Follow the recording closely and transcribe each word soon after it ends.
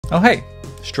Oh hey,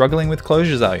 struggling with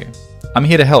closures are you? I'm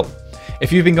here to help.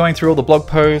 If you've been going through all the blog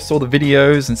posts, all the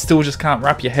videos, and still just can't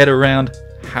wrap your head around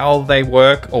how they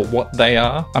work or what they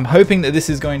are, I'm hoping that this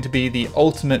is going to be the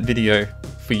ultimate video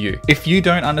for you. If you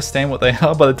don't understand what they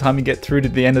are by the time you get through to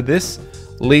the end of this,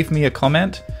 leave me a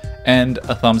comment and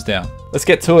a thumbs down. Let's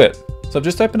get to it. So I've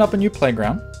just opened up a new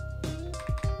playground.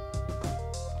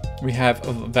 We have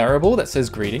a variable that says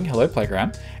greeting, hello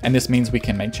playground, and this means we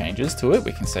can make changes to it.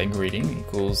 We can say greeting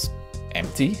equals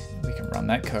empty. We can run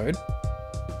that code.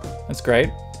 That's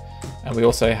great. And we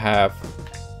also have,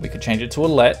 we could change it to a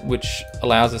let, which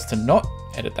allows us to not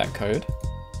edit that code.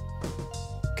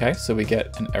 Okay, so we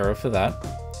get an error for that.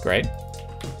 Great.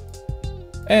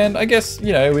 And I guess,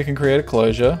 you know, we can create a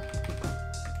closure.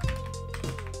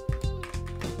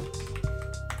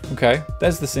 Okay,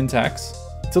 there's the syntax.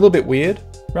 It's a little bit weird,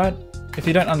 right? If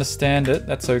you don't understand it,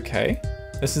 that's okay.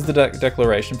 This is the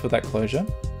declaration for that closure.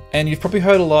 And you've probably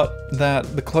heard a lot that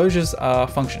the closures are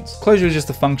functions. Closure is just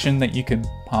a function that you can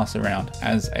pass around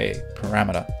as a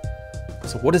parameter.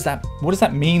 So what does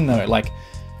that mean though? Like,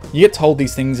 you get told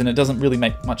these things and it doesn't really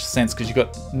make much sense because you've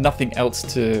got nothing else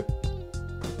to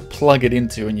plug it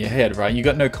into in your head, right? You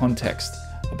got no context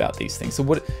about these things. So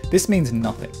this means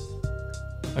nothing.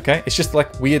 Okay, it's just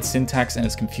like weird syntax and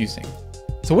it's confusing.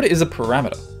 So what is a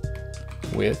parameter?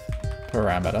 With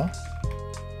parameter,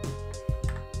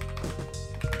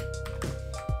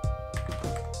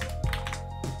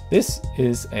 this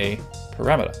is a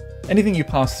parameter. Anything you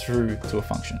pass through to a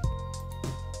function.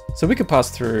 So we could pass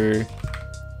through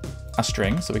a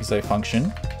string, so we can say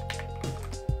function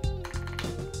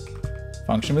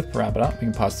with parameter. We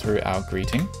can pass through our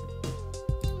greeting.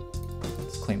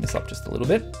 Let's clean this up just a little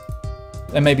bit.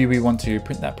 And maybe we want to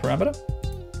print that parameter.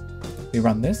 We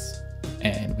run this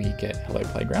and we get hello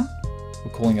playground.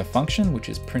 We're calling a function which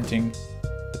is printing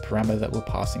the parameter that we're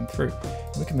passing through.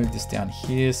 And we can move this down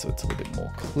here so it's a little bit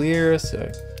more clear. So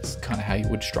this is kind of how you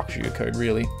would structure your code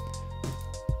really.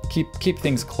 Keep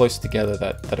things close together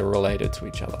that are related to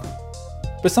each other.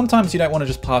 But sometimes you don't want to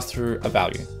just pass through a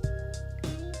value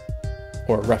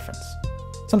or a reference.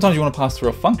 Sometimes you want to pass through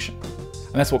a function,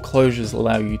 and that's what closures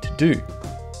allow you to do.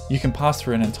 You can pass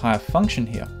through an entire function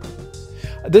here.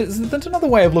 There's another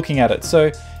way of looking at it.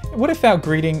 So what if our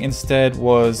greeting instead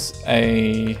was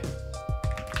a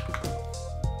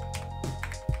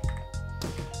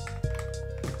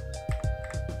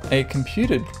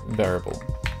computed variable?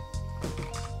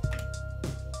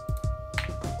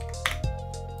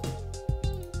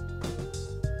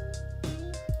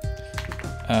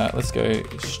 Let's go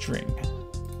string.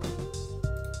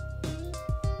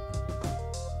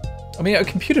 I mean, a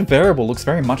computed variable looks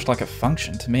very much like a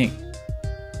function to me.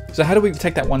 So how do we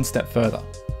take that one step further?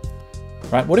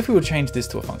 Right? What if we would change this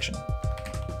to a function?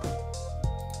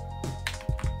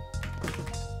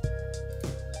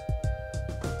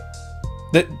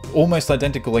 They're almost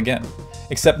identical again,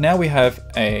 except now we have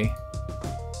a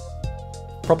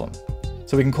problem.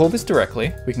 So we can call this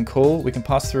directly. We can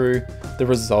pass through the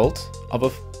result of a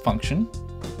function,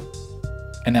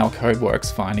 and our code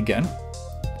works fine again.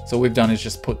 So what we've done is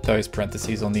just put those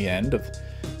parentheses on the end of,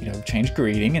 you know, change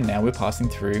greeting, and now we're passing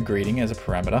through greeting as a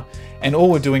parameter. And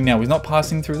all we're doing now is not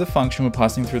passing through the function, we're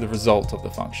passing through the result of the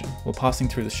function. We're passing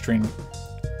through the string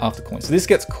after calling. So this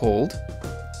gets called,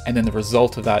 and then the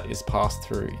result of that is passed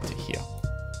through into here.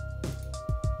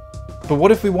 But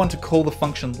what if we want to call the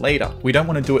function later? We don't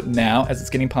want to do it now as it's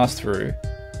getting passed through.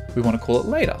 We want to call it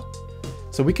later.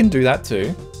 So we can do that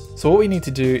too. So what we need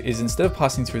to do is, instead of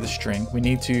passing through the string, we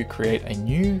need to create a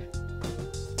new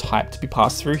type to be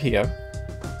passed through here,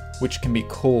 which can be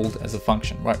called as a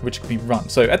function, right? Which can be run.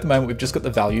 So at the moment, we've just got the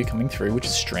value coming through, which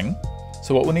is string.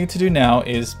 So what we'll need to do now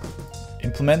is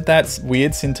implement that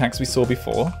weird syntax we saw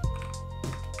before,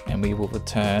 and we will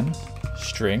return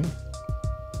string,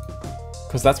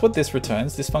 because that's what this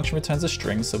returns. This function returns a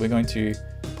string. So we're going to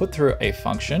put through a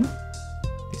function,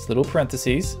 these little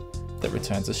parentheses that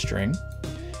returns a string.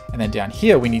 And then down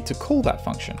here, we need to call that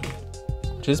function,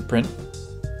 which is print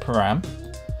param.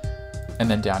 And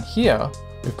then down here,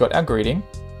 we've got our greeting.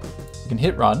 We can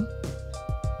hit run,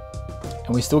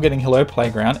 and we're still getting hello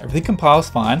playground. Everything compiles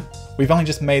fine. We've only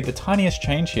just made the tiniest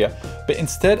change here, but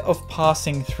instead of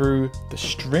passing through the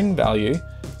string value,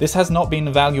 this has not been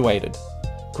evaluated.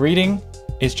 Greeting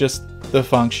is just the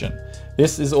function.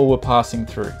 This is all we're passing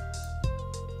through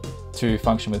to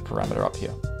function with parameter up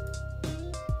here.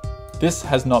 This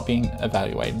has not been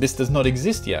evaluated. This does not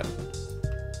exist yet.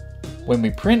 When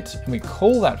we print and we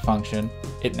call that function,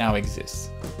 it now exists.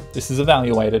 This is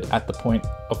evaluated at the point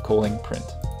of calling print.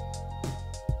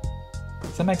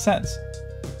 Does that make sense?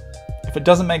 If it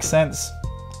doesn't make sense,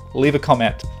 leave a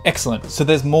comment. Excellent. So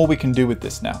there's more we can do with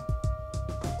this now.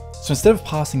 So instead of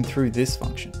passing through this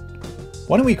function,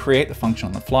 why don't we create the function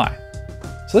on the fly?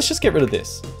 So let's just get rid of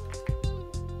this.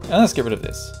 And let's get rid of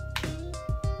this.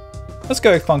 Let's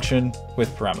go function with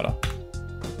parameter.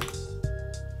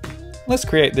 Let's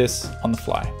create this on the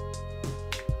fly.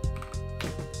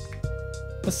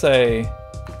 Let's say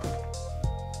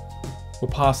we're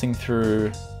passing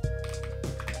through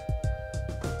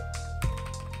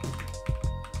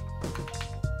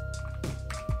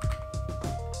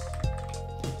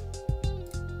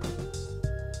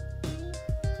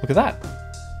look at that.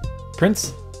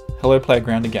 Prints hello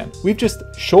playground again. We've just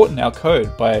shortened our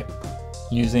code by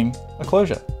using a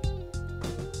closure.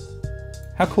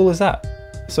 How cool is that?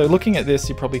 So looking at this,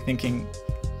 you're probably thinking,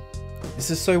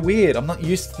 this is so weird. I'm not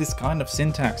used to this kind of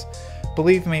syntax.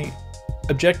 Believe me,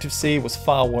 Objective-C was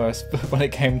far worse when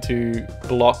it came to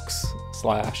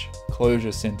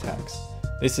blocks/closure syntax.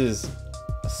 This is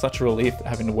such a relief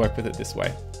having to work with it this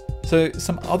way. So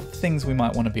some other things we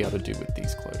might want to be able to do with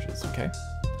these closures, okay?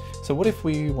 So what if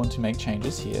we want to make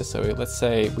changes here? So let's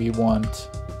say we want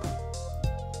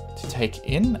to take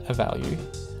in a value,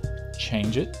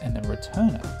 change it, and then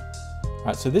return it.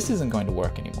 Right, so this isn't going to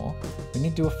work anymore. We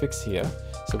need to do a fix here.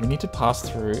 So we need to pass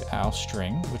through our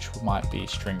string, which might be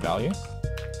string value.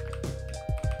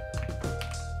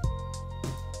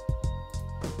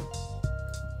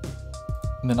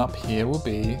 And then up here will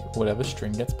be whatever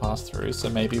string gets passed through. So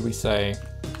maybe we say,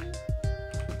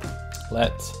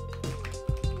 let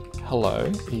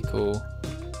hello equal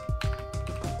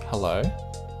hello.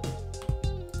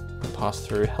 We pass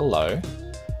through hello.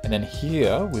 And then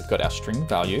here we've got our string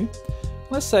value.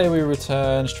 Let's say we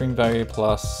return string value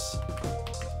plus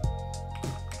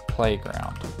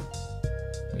playground.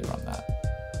 We run that.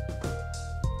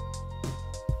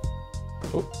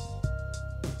 Oh.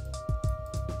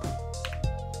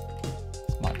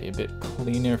 This might be a bit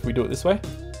cleaner if we do it this way.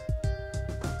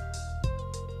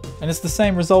 And it's the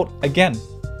same result again.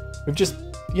 We've just,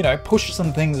 you know, pushed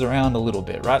some things around a little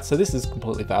bit, right? So this is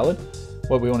completely valid.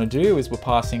 What we want to do is we're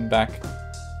passing back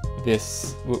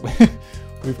this.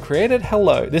 We've created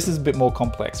hello. This is a bit more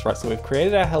complex, right? So we've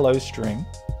created our hello string.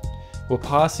 We're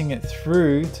passing it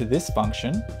through to this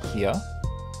function here.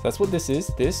 So that's what this is.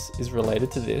 This is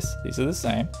related to this. These are the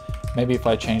same. Maybe if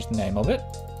I change the name of it,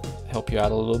 help you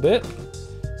out a little bit.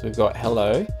 So we've got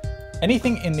hello.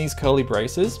 Anything in these curly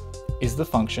braces is the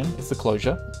function, it's the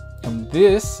closure. And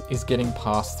this is getting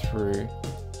passed through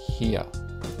here.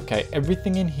 Okay,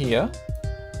 everything in here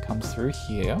comes through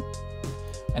here.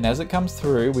 And as it comes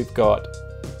through, we've got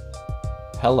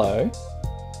hello,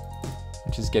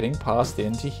 which is getting passed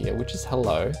into here, which is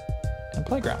hello, and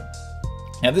playground.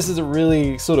 Now this is a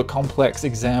really sort of complex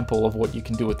example of what you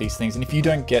can do with these things. And if you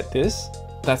don't get this,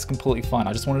 that's completely fine.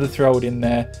 I just wanted to throw it in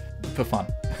there for fun.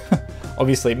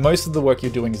 Obviously, most of the work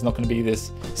you're doing is not going to be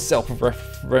this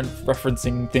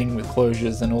self-referencing thing with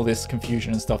closures and all this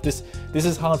confusion and stuff. This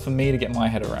is hard for me to get my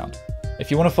head around.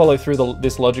 If you want to follow through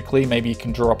this logically, maybe you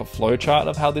can draw up a flowchart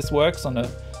of how this works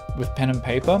with pen and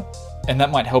paper, and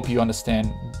that might help you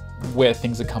understand where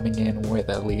things are coming in, where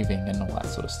they're leaving, and all that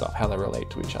sort of stuff, how they relate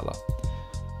to each other.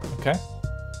 Okay?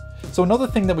 So another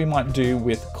thing that we might do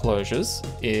with closures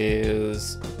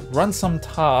is run some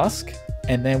task,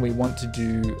 and then we want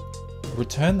to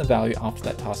return the value after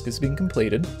that task has been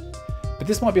completed. But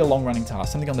this might be a long-running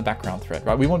task, something on the background thread,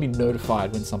 right? We want to be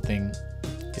notified when something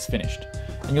is finished.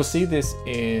 And you'll see this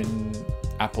in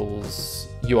Apple's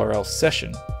URL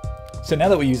session. So now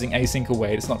that we're using async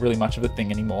await, it's not really much of a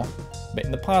thing anymore. But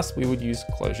in the past, we would use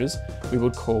closures. We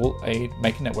would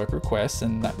make a network request,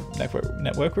 and that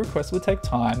network request would take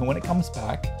time. And when it comes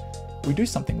back, we do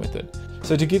something with it.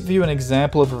 So to give you an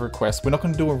example of a request, we're not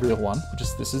going to do a real one.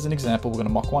 This is an example. We're going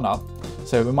to mock one up.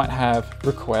 So we might have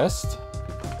request,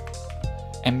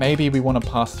 and maybe we want to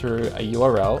pass through a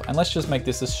URL. And let's just make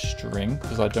this a string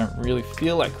because I don't really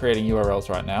feel like creating URLs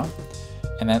right now.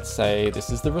 And let's say this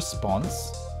is the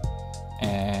response.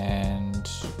 And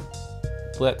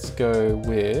let's go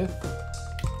with,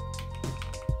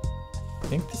 I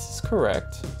think this is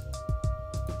correct.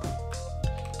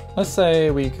 Let's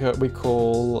say we go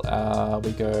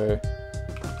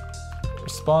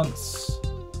response,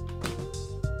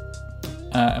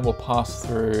 and we'll pass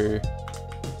through,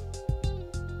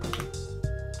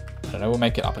 I don't know, we'll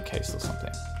make it uppercase or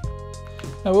something.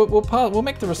 No, we'll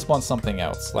make the response something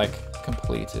else, like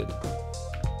completed.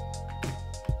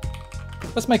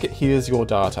 Let's make it here's your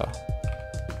data.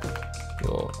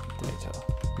 Your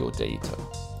data.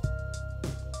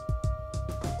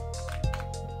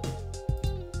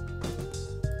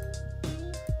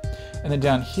 And then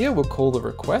down here, we'll call the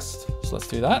request. So let's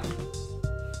do that.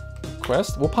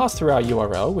 request. We'll pass through our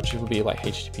URL, which will be like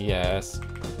HTTPS,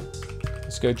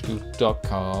 let's go to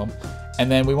google.com,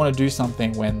 and then we want to do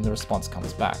something when the response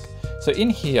comes back. So in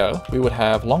here, we would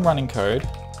have long running code,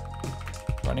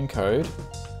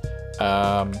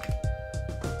 I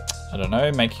don't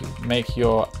know, make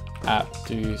your app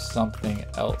do something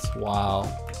else while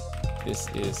this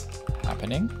is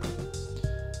happening.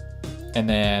 And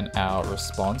then our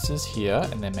response is here,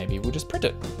 and then maybe we'll just print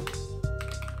it.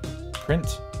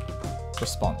 Print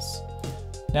response.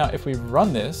 Now, if we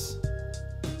run this,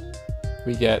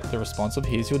 we get the response of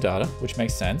here's your data, which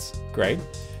makes sense. Great.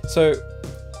 So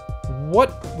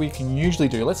what we can usually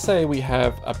do, let's say we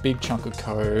have a big chunk of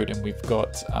code and we've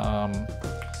got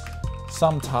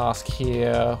some task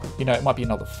here, you know, it might be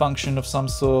another function of some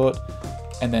sort.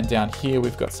 And then down here,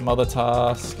 we've got some other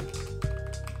task.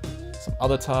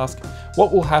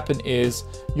 What will happen is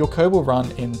your code will run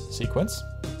in sequence.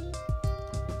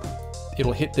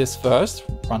 It'll hit this first,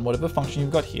 run whatever function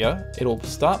you've got here. It'll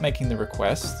start making the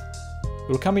request.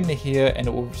 It'll come into here and it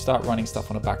will start running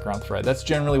stuff on a background thread. That's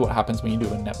generally what happens when you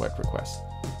do a network request.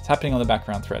 It's happening on the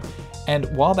background thread. And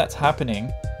while that's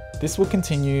happening, this will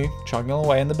continue chugging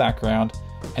away in the background,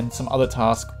 and some other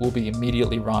task will be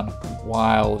immediately run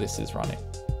while this is running.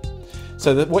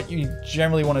 So that what you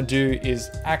generally want to do is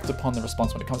act upon the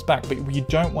response when it comes back, but you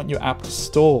don't want your app to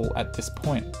stall at this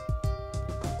point.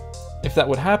 If that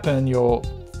would happen, your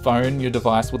phone, your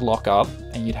device would lock up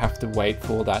and you'd have to wait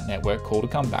for that network call to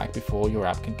come back before your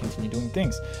app can continue doing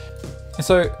things. And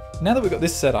so now that we've got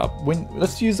this set up,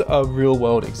 let's use a real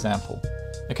world example.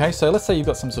 Okay, so let's say you've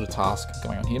got some sort of task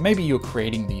going on here. Maybe you're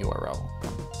creating the URL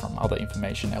from other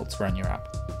information elsewhere in your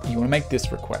app. You want to make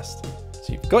this request.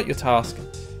 So you've got your task,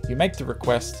 you make the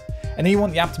request, and then you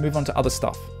want the app to move on to other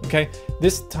stuff. Okay,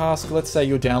 this task, let's say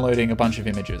you're downloading a bunch of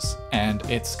images and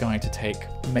it's going to take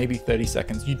maybe 30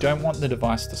 seconds. You don't want the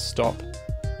device to stop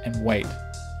and wait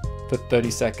for 30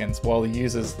 seconds while the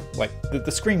users, like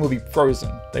the screen will be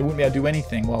frozen. They wouldn't be able to do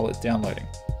anything while it's downloading.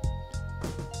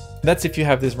 That's if you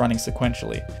have this running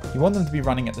sequentially. You want them to be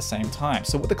running at the same time.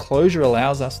 So what the closure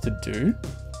allows us to do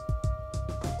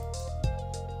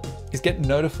is get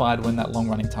notified when that long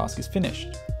running task is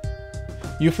finished.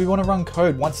 If we want to run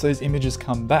code once those images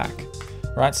come back,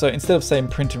 right? So instead of saying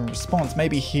print and response,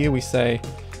 maybe here we say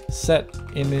set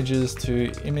images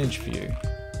to image view,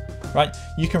 right?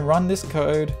 You can run this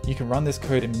code. You can run this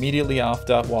code immediately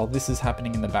after while this is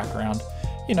happening in the background.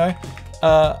 You know,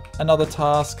 another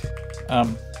task,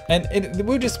 and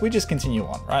we just continue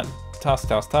on, right? Task,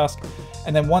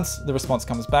 and then once the response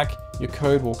comes back, your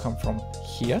code will come from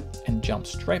here and jump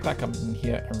straight back up in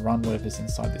here and run whatever's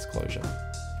inside this closure.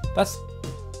 That's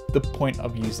the point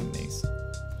of using these.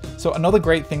 So another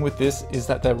great thing with this is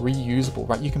that they're reusable,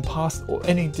 right? You can pass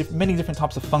many different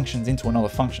types of functions into another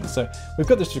function. So we've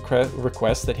got this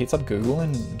request that hits up Google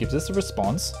and gives us a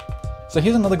response. So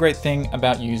here's another great thing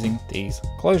about using these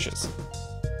closures.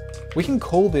 We can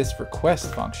call this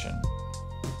request function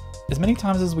as many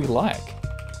times as we like.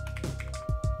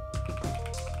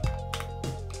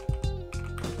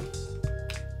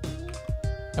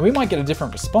 And we might get a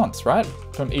different response, right,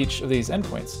 from each of these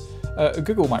endpoints.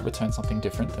 Google might return something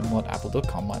different than what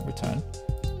apple.com might return,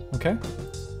 okay?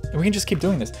 And we can just keep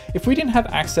doing this. If we didn't have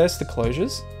access to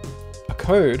closures, a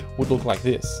code would look like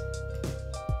this.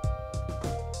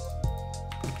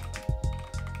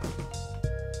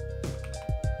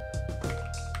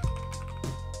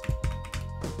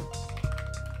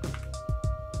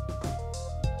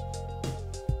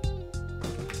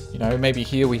 You know, maybe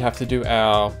here we have to do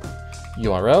our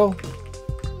URL.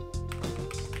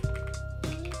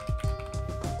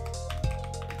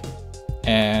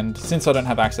 And since I don't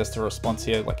have access to a response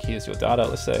here, like here's your data,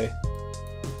 let's say,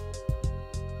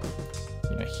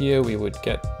 you know, here we would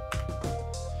get,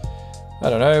 I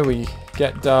don't know, we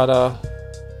get data,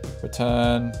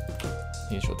 return,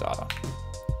 here's your data.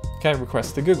 Okay,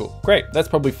 request to Google. Great, that's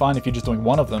probably fine if you're just doing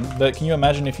one of them, but can you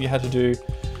imagine if you had to do,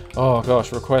 oh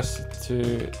gosh, request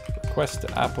to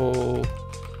Apple,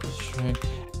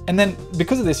 and then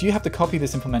because of this, you have to copy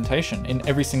this implementation in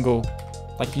every single,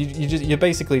 like you're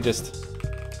basically just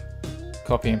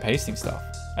copy and pasting stuff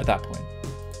at that point,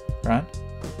 right?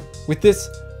 With this,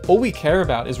 all we care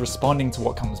about is responding to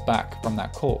what comes back from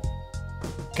that call.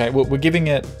 Okay, we're giving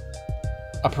it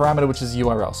a parameter which is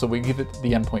URL, so we give it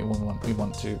the endpoint we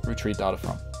want to retrieve data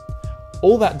from.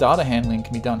 All that data handling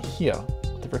can be done here.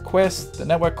 The request, the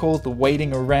network calls, the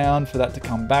waiting around for that to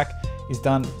come back is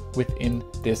done within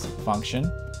this function.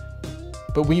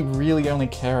 But we really only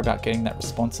care about getting that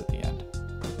response at the end.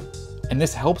 And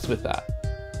this helps with that,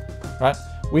 right?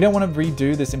 We don't want to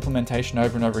redo this implementation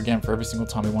over and over again for every single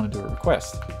time we want to do a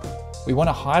request. We want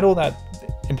to hide all that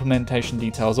implementation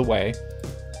details away,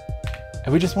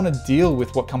 and we just want to deal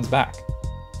with what comes back.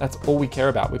 That's all we care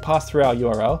about. We pass through our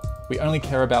URL. We only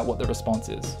care about what the response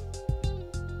is.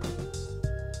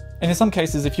 And in some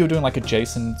cases, if you're doing like a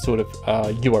JSON sort of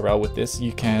URL with this,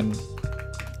 you can,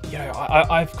 you know,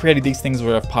 I've created these things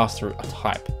where I've passed through a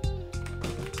type.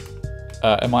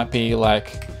 It might be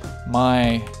like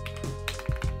my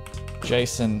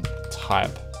JSON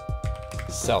type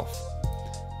self,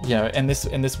 you know, and this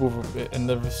will, in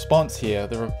the response here,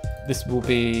 this will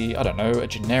be, I don't know, a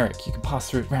generic. You can pass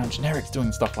through around generics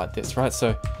doing stuff like this, right?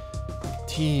 So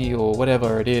T or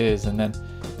whatever it is, and then,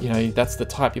 you know, that's the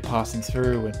type you're passing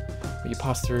through, and you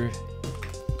pass through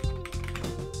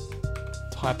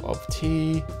type of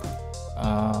T,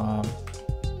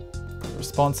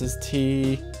 response is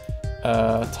T,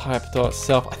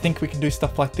 type.self. I think we can do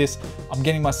stuff like this. I'm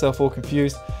getting myself all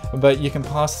confused, but you can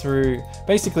pass through,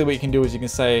 basically what you can do is you can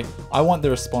say, I want the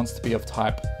response to be of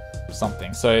type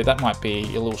something. So that might be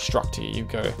a little struct here. You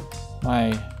go,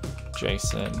 my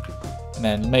JSON, and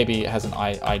then maybe it has an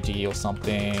ID or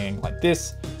something like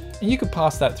this. And you could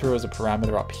pass that through as a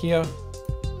parameter up here.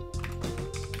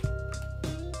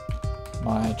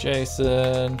 My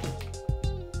JSON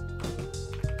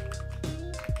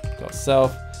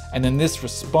 .self, and then this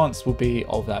response will be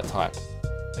of that type.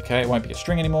 Okay, it won't be a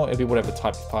string anymore. It'll be whatever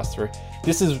type you pass through.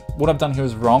 This is what I've done here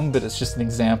is wrong, but it's just an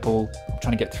example. I'm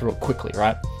trying to get through it quickly,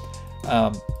 right?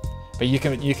 But you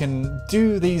can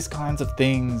do these kinds of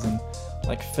things and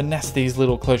like finesse these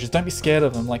little closures. Don't be scared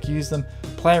of them. Like use them,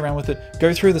 play around with it.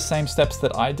 Go through the same steps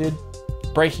that I did,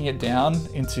 breaking it down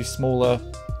into smaller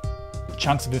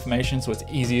chunks of information so it's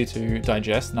easier to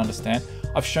digest and understand.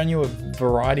 I've shown you a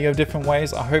variety of different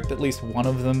ways. I hope at least one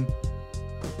of them,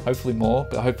 hopefully more,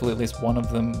 but hopefully at least one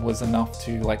of them was enough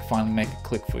to like finally make it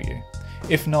click for you.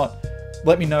 If not,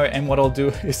 let me know, and what I'll do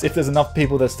is if there's enough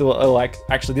people that still are like,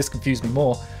 actually this confused me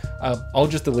more, I'll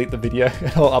just delete the video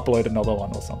and I'll upload another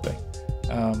one or something.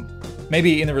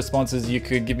 Maybe in the responses you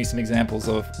could give me some examples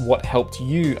of what helped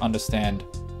you understand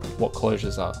what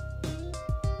closures are.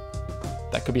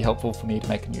 That could be helpful for me to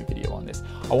make a new video on this.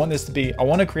 I want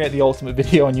to create the ultimate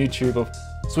video on YouTube of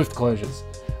Swift closures.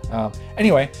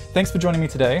 Anyway, thanks for joining me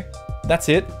today. That's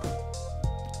it.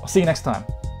 I'll see you next time.